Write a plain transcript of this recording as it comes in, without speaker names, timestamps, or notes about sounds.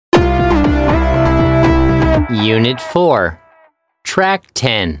Unit 4, Track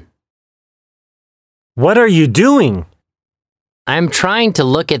 10. What are you doing? I'm trying to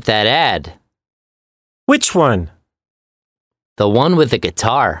look at that ad. Which one? The one with the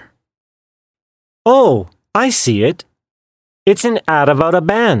guitar. Oh, I see it. It's an ad about a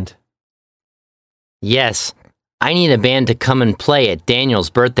band. Yes, I need a band to come and play at Daniel's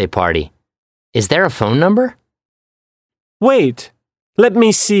birthday party. Is there a phone number? Wait, let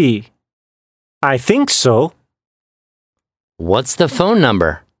me see. I think so. What's the phone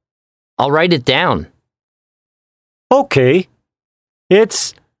number? I'll write it down. Okay.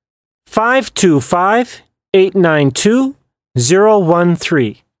 It's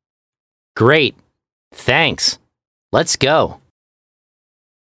 525-892-013. Great. Thanks. Let's go.